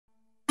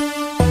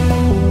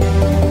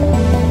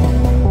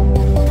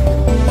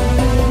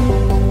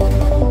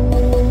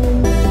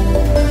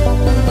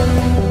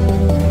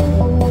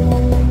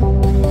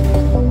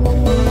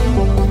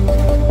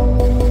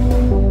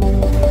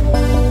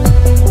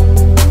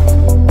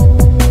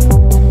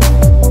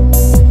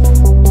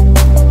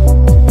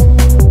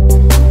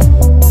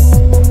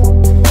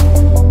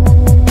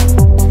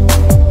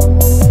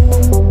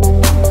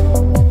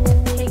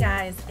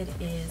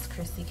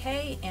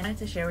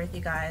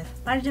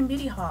a Gym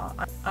Beauty haul.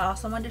 I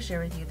also wanted to share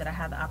with you that I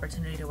had the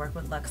opportunity to work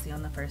with Luxie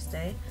on the first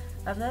day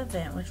of the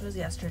event, which was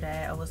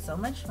yesterday. It was so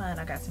much fun.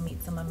 I got to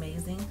meet some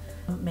amazing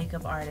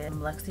makeup artists.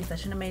 Luxie's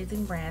such an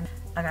amazing brand.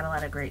 I got a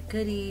lot of great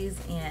goodies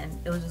and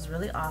it was just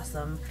really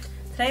awesome.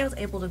 Today I was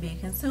able to be a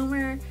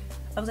consumer.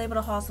 I was able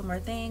to haul some more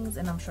things,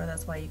 and I'm sure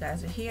that's why you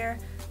guys are here.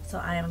 So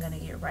I am going to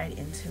get right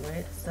into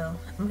it. So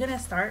I'm going to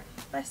start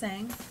by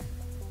saying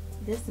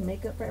this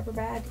Makeup Forever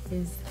bag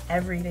is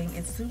everything.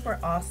 It's super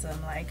awesome.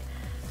 Like,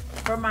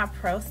 for my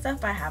pro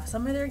stuff, I have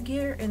some of their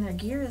gear, and their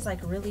gear is like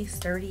really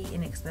sturdy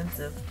and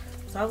expensive.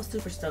 So I was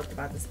super stoked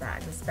about this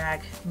bag. This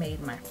bag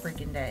made my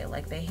freaking day.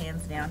 Like, they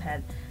hands down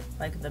had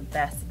like the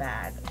best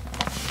bag.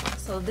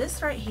 So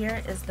this right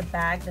here is the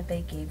bag that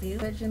they gave you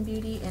at Gym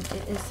Beauty, and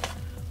it is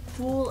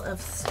full of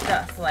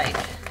stuff. Like,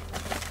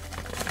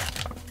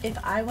 if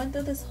I went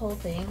through this whole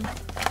thing,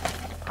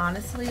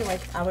 honestly,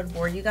 like, I would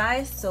bore you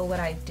guys. So what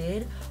I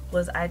did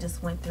was I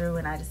just went through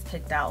and I just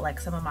picked out like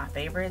some of my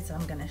favorites,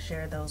 and I'm gonna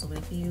share those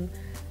with you.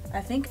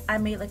 I think I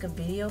made like a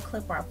video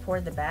clip where I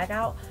poured the bag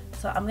out,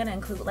 so I'm gonna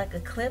include like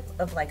a clip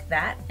of like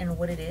that and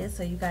what it is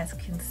so you guys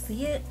can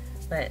see it.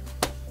 But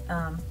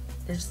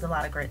there's just a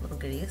lot of great little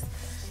goodies.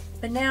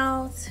 But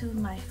now to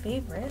my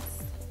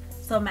favorites.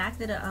 So MAC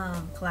did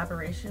a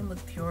collaboration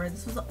with Pure.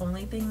 This was the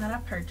only thing that I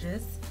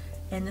purchased,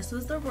 and this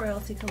was the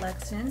Royalty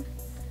collection.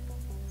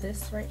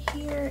 This right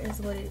here is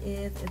what it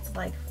is. It's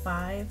like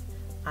 5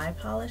 eye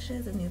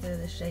polishes, and these are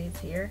the shades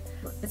here.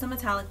 It's a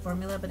metallic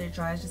formula, but it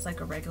dries just like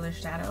a regular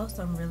shadow,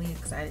 so I'm really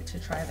excited to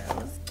try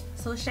those.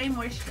 So Shea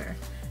Moisture.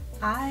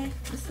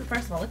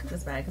 First of all, look at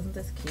this bag. Isn't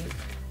this cute?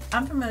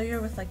 I'm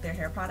familiar with like their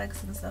hair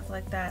products and stuff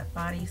like that,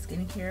 body,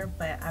 skincare,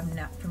 but I'm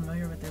not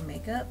familiar with their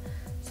makeup.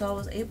 So I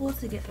was able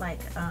to get like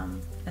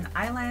an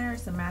eyeliner,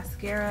 some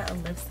mascara, a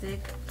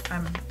lipstick.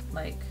 I'm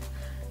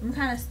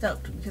kind of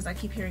stoked because I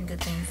keep hearing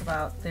good things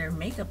about their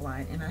makeup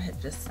line, and I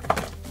have just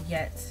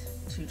yet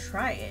to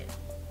try it.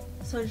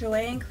 So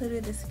Jouer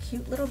included this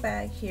cute little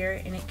bag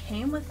here, and it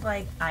came with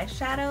like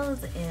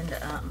eyeshadows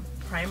and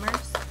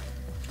primers.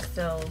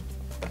 So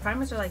the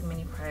primers are like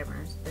mini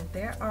primers, but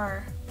there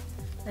are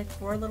like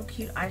 4 little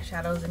cute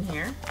eyeshadows in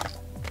here.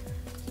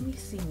 Let me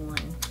see one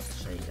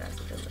to show you guys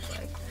what they look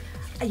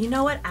like. You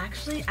know what,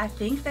 actually I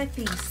think that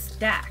these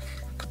stack.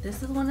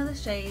 This is one of the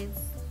shades.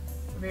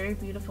 Very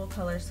beautiful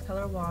colors,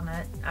 color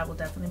walnut. I will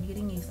definitely be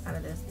getting use out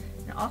of this.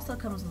 And it also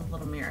comes with a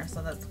little mirror,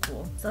 so that's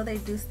cool. So they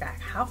do stack.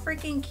 How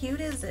freaking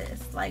cute is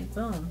this? Like,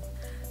 boom.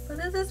 But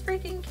this is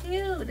freaking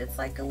cute. It's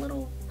like a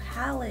little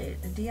palette,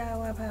 a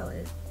DIY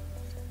palette.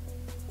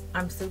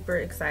 I'm super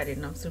excited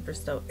and I'm super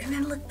stoked. And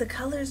then look, the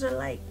colors are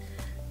like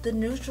the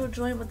neutral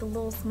joint with the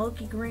little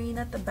smoky green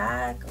at the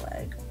back.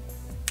 Like,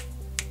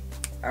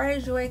 all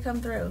right, Jouer,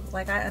 come through.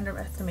 Like, I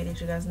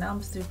underestimated you guys. Now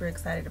I'm super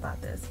excited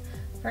about this.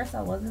 First,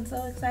 I wasn't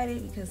so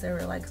excited because there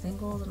were like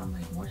singles, and I'm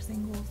like, more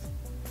singles.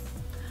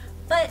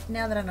 But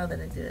now that I know that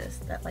they did this,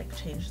 that like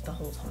changed the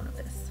whole tone of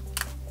this.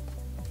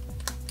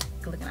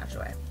 Looking at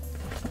Jouer.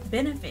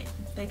 Benefit.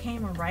 They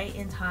came right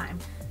in time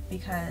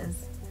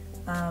because,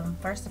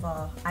 first of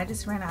all, I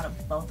just ran out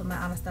of both of my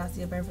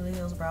Anastasia Beverly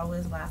Hills Brow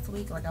Wiz last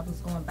week. Like, I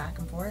was going back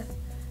and forth.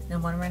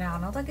 Then one ran out,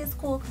 and I was like, it's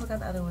cool because I got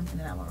the other one, and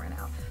then that one ran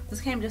out.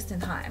 This came just in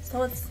time.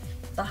 So it's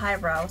the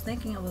highbrow. I was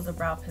thinking it was a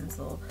brow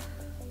pencil.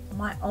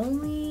 My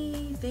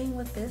only thing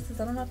with this is,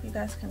 I don't know if you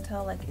guys can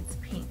tell, like, it's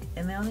pink,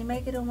 and they only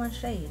make it in one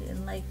shade.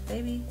 And like,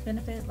 baby,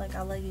 Benefit, like,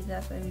 I love you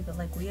guys, baby, but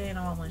like, we ain't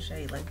all one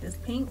shade. Like, this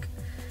pink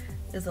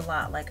is a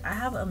lot. Like, I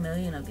have a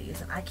million of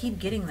these and I keep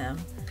getting them.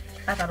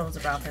 I thought it was a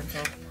brow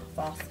pencil.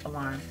 False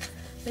alarm.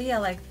 But yeah,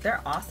 like,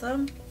 they're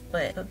awesome,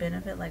 but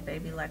Benefit, like,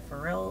 baby, like,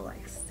 for real,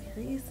 like,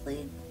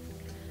 seriously,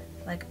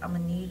 like, I'm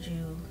gonna need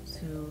you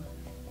to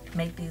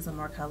make these in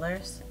more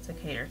colors to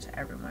cater to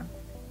everyone.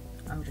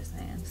 I'm just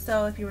saying.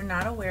 So if you were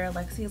not aware,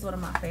 Luxie is one of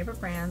my favorite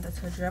brands. I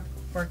told you I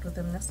worked with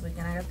them this week,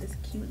 and I got this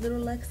cute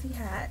little Luxie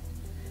hat.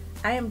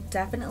 I am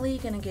definitely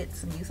gonna get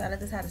some use out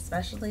of this hat,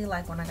 especially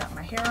like when I got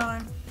my hair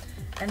on.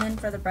 And then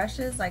for the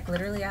brushes, like,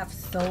 literally I have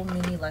so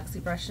many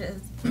Luxie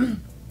brushes.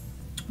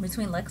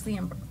 Between Luxie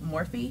and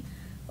Morphe,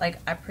 like,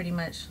 I pretty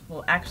much,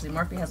 well, actually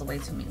Morphe has way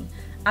too many.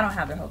 I don't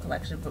have their whole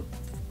collection, but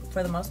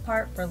for the most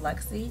part, for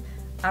Luxie,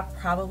 I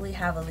probably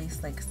have at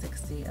least like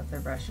 60 of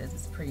their brushes.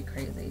 It's pretty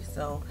crazy.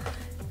 So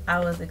I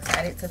was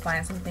excited to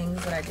find some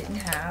things that I didn't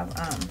have.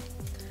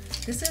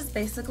 This is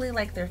basically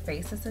like their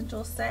face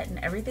essentials set, and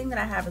everything that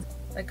I have is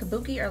like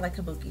kabuki or like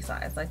kabuki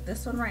size. Like,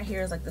 this one right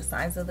here is like the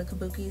size of the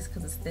kabukis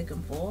because it's thick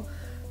and full,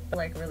 but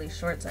like really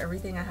short. So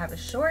everything I have is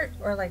short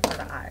or like for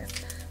the eyes.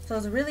 So I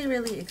was really,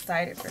 really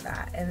excited for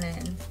that. And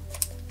then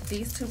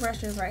these 2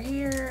 brushes right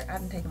here, I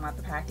didn't take them out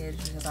the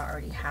package because I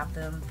already have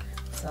them.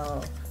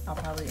 So I'll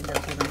probably end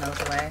up giving those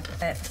away.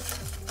 But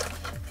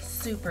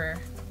super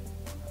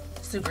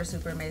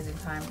amazing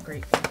time,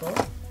 great people.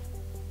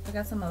 I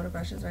got some motor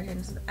brushes right here.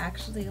 This is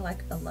actually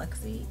like a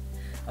Luxie.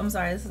 I'm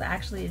sorry, this is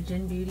actually a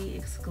Gym Beauty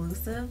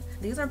exclusive.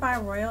 These are by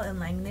Royal and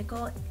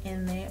Langnickel,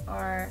 and they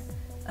are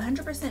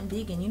 100%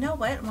 vegan. You know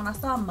what? When I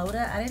saw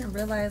Moda, I didn't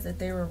realize that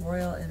they were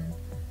Royal and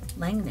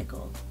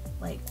Langnickel.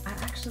 Like, I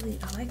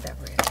like that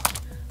brand.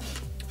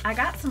 I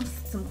got some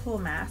cool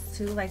masks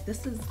too. Like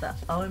this is the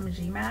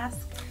OMG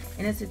mask,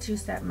 and it's a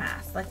 2-step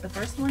mask. Like the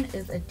first one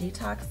is a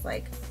detox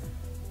like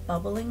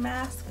bubbling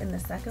mask, and the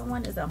second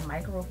one is a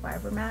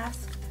microfiber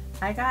mask.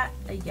 I got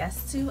a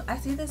yes to. I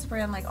see this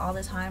brand like all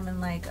the time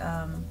in like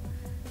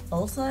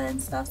Ulta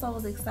and stuff, so I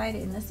was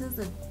excited. And this is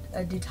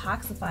a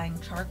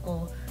detoxifying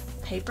charcoal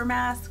paper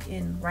mask,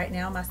 and right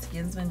now my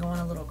skin's been going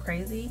a little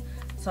crazy,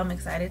 so I'm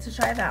excited to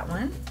try that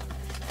one.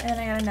 And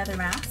I got another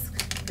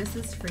mask. This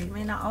is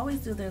Friedman. I always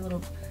do their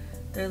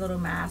little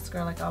mask,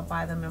 or like I'll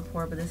buy them and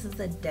pour, but this is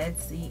the Dead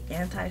Sea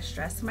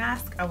anti-stress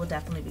mask. I will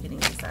definitely be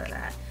getting use out of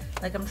that.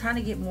 Like I'm trying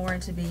to get more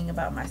into being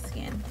about my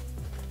skin.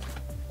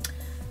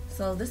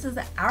 So this is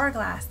the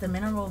Hourglass, the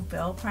Mineral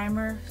Veil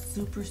Primer.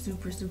 Super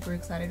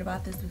excited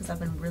about this because I've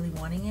been really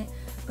wanting it,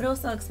 but it was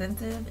so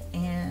expensive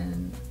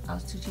and I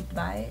was too cheap to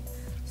buy it.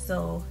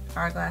 So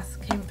Hourglass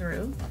came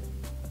through.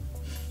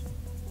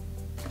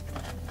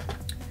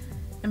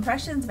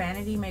 Impressions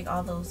Vanity make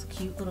all those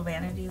cute little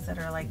vanities that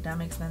are like dumb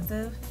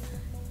expensive,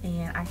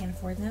 and I can't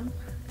afford them.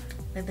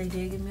 But they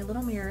did give me a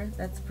little mirror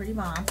that's pretty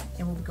bomb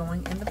and will be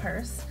going in the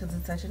purse because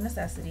it's such a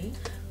necessity.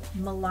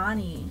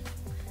 Milani,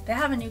 they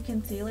have a new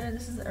concealer.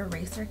 This is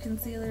Eraser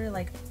Concealer.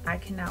 Like I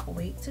cannot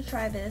wait to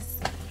try this.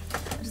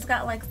 I just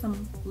got like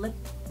some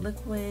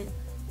liquid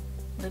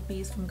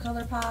lippies from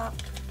ColourPop,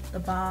 the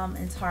Balm,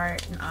 and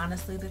Tarte, and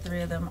honestly the three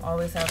of them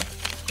always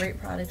have great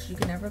products. You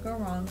can never go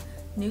wrong.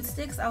 Nude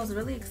sticks, I was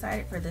really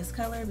excited for this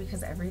color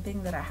because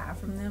everything that I have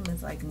from them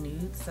is like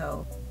nude.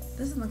 So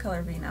this is the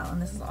color Vino,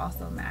 and this is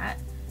also matte,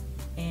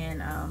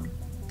 and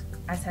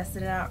I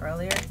tested it out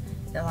earlier.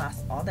 It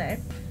lasts all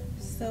day.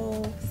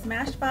 So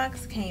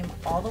Smashbox came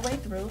all the way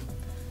through.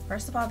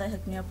 First of all, they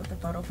hooked me up with the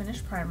Photo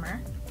Finish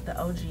Primer, the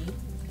OG.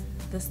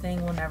 This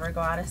thing will never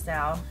go out of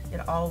style.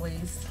 It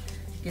always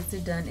gets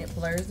it done. It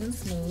blurs and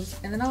smooths.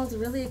 And then I was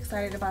really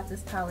excited about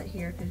this palette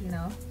here because, you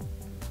know,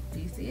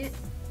 do you see it?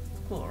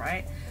 Cool,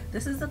 right?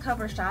 This is the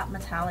Cover Shop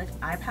Metallic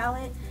Eye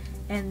Palette,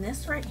 and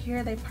this right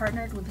here they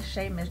partnered with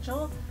Shay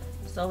Mitchell,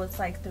 so it's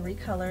like 3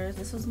 colors.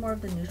 This was more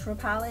of the neutral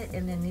palette,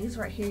 and then these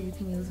right here you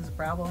can use as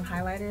brow bone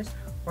highlighters,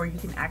 or you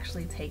can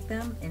actually take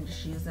them and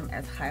just use them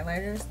as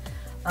highlighters.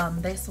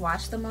 They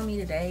swatched them on me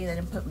today. They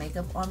didn't put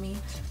makeup on me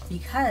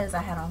because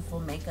I had on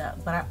full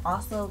makeup, but I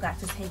also got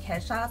to take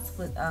headshots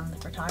with the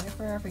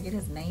photographer. I forget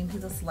his name.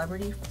 He's a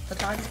celebrity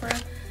photographer.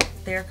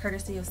 They're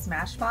courtesy of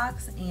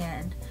Smashbox,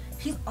 and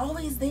he's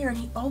always there and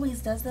he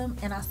always does them,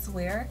 and I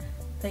swear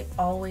they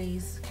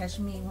always catch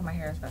me when my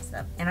hair is messed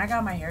up. And I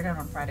got my hair done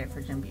on Friday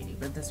for Gym Beauty,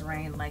 but this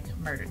rain like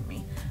murdered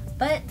me.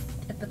 But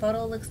if the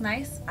photo looks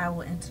nice, I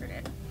will insert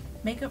it.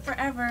 Makeup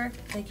Forever,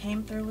 they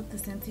came through with the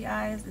Scentsy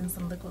Eyes and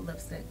some liquid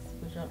lipsticks,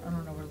 which I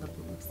don't know where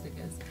liquid lipstick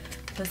is.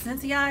 The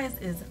Scentsy Eyes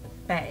is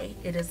bae.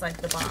 It is like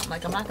the bomb.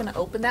 Like I'm not gonna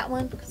open that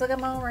one because I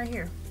got my own right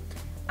here.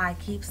 I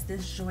keeps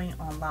this joint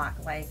on lock.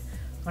 Like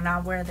when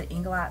I wear the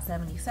Inglot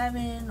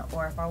 77,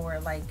 or if I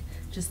wear like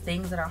just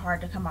things that are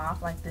hard to come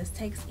off, like this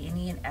takes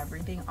any and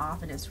everything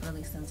off, and it's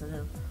really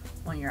sensitive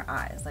on your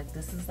eyes. Like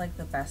this is like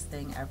the best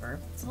thing ever.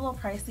 It's a little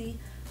pricey,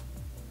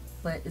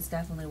 but it's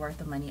definitely worth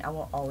the money. I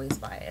will always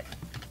buy it.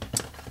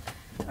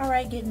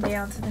 Alright, getting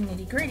down to the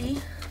nitty gritty.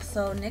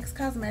 So NYX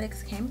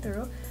Cosmetics came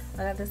through.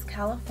 I got this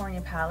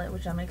California palette,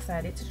 which I'm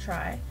excited to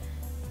try,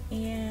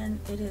 and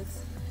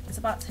it's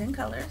about 10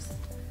 colors.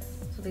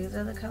 So these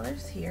are the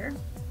colors here.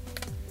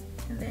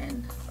 And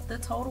then the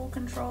Total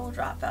Control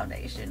Drop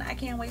Foundation. I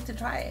can't wait to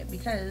try it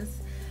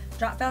because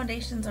drop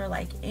foundations are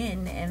like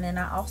in, and then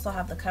I also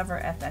have the Cover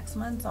FX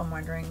one, so I'm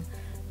wondering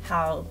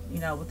how, you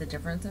know, what the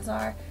differences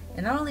are.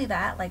 And not only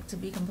that, like to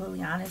be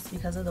completely honest,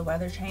 because of the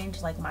weather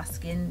change, like my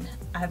skin,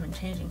 I have been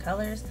changing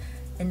colors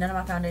and none of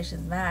my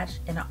foundations match,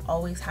 and I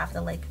always have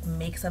to like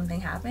make something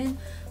happen.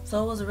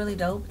 So it was really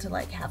dope to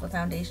like have a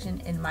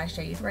foundation in my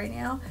shade right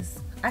now.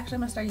 Actually,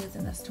 I'm gonna start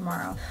using this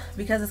tomorrow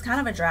because it's kind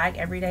of a drag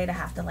every day to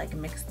have to like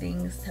mix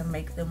things to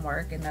make them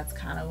work, and that's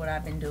kind of what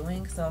I've been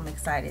doing. So I'm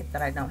excited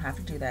that I don't have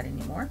to do that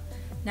anymore.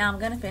 Now I'm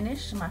gonna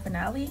finish my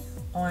finale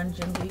on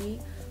Gym Beauty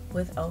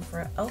with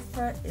OFRA.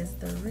 OFRA is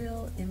the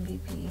real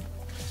MVP.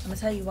 I'm gonna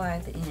tell you why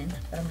at the end,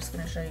 but I'm just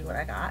gonna show you what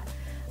I got.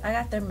 I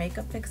got their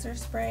Makeup Fixer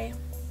Spray.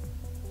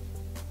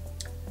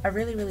 I've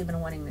really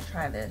been wanting to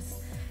try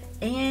this,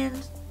 and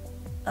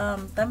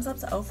thumbs up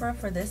to OFRA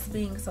for this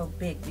being so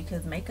big,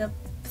 because makeup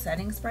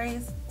setting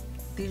sprays,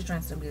 these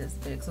joints don't be this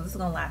big, so this is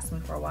gonna last me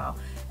for a while.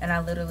 And I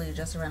literally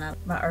just ran out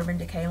my Urban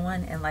Decay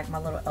one, and like my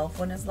little e.l.f.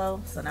 one is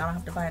low, so now I don't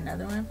have to buy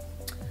another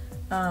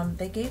one.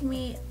 They gave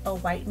me a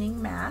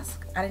whitening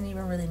mask. I didn't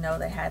even really know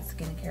they had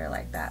skincare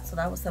like that, so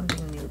that was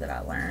something new that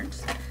I learned.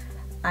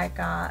 I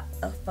got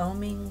a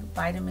foaming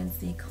vitamin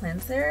C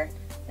cleanser,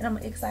 and I'm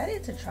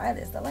excited to try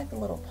this. I like the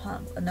little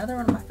pump. Another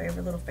one of my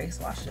favorite little face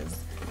washes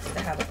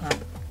to have a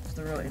pump. It's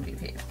the real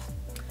MVP.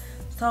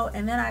 So,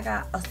 and then I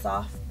got a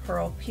soft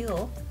pearl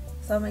peel,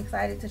 so I'm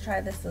excited to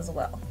try this as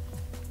well.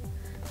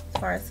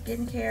 As far as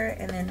skincare,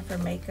 and then for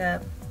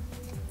makeup,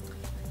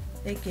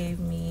 they gave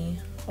me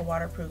a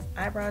waterproof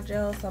eyebrow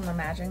gel, so I'm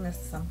imagining this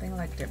is something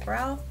like Dip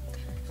Brow.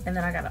 And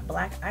then I got a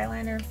black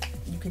eyeliner.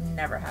 you can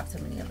never have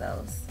too many of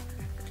those.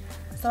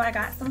 So I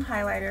got some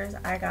highlighters.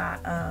 I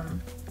got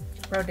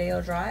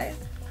Rodeo Drive,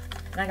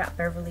 and I got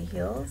Beverly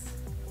Hills,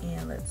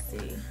 and let's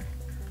see.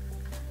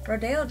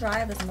 Rodeo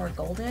Drive is more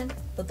golden,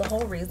 but the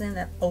whole reason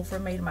that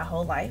OFRA made my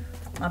whole life,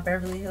 my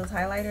Beverly Hills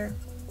highlighter,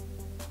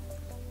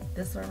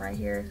 this one right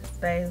here,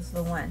 is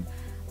the one.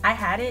 I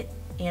had it,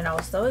 and I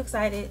was so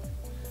excited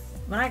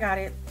when I got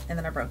it, and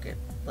then I broke it.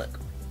 Look,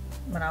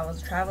 when I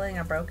was traveling,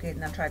 I broke it,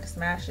 and I tried to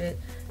smash it,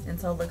 and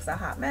so it looks a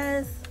hot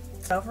mess.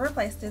 So I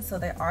replaced it, so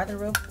they are the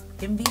real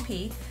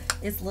MVP.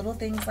 It's little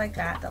things like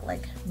that that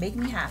like make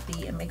me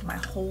happy and make my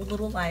whole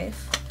little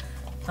life.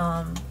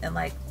 And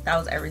like that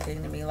was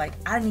everything to me. Like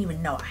I didn't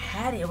even know I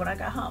had it when I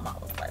got home. I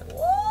was like,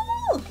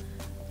 whoa!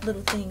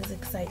 Little things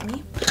excite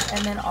me.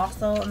 And then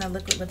also on their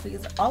liquid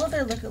lipsticks, all of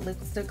their liquid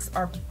lipsticks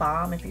are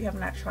bomb. If you have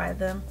not tried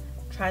them,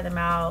 try them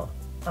out.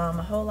 A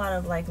whole lot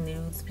of like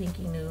nudes,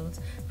 pinky nudes.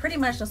 Pretty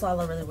much that's all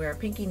I really wear.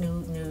 Pinky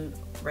nude, nude,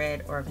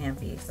 red, or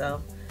vampy.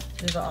 So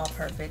these are all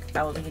perfect.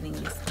 I will be getting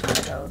used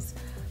to those.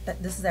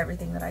 But this is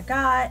everything that I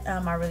got.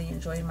 I really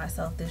enjoyed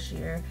myself this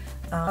year.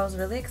 I was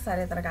really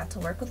excited that I got to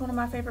work with one of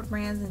my favorite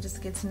brands and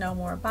just get to know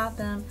more about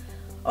them.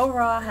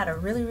 Overall, I had a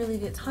really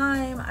good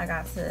time. I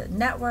got to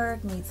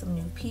network, meet some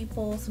new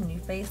people, some new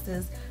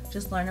faces,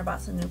 just learn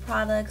about some new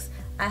products.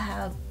 I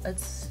have a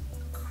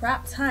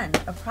crap ton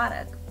of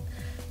product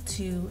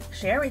to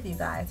share with you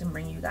guys and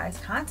bring you guys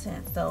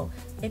content. So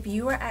if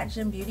you were at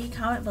Gym Beauty,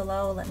 comment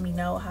below, let me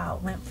know how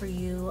it went for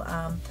you.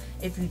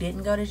 If you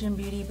didn't go to Gym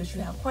Beauty but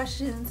you have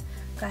questions,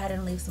 go ahead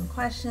and leave some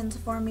questions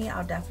for me.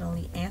 I'll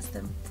definitely answer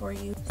them for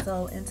you.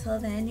 So until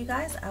then, you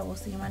guys, I will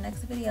see you in my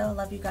next video.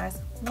 Love you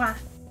guys.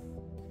 Mwah.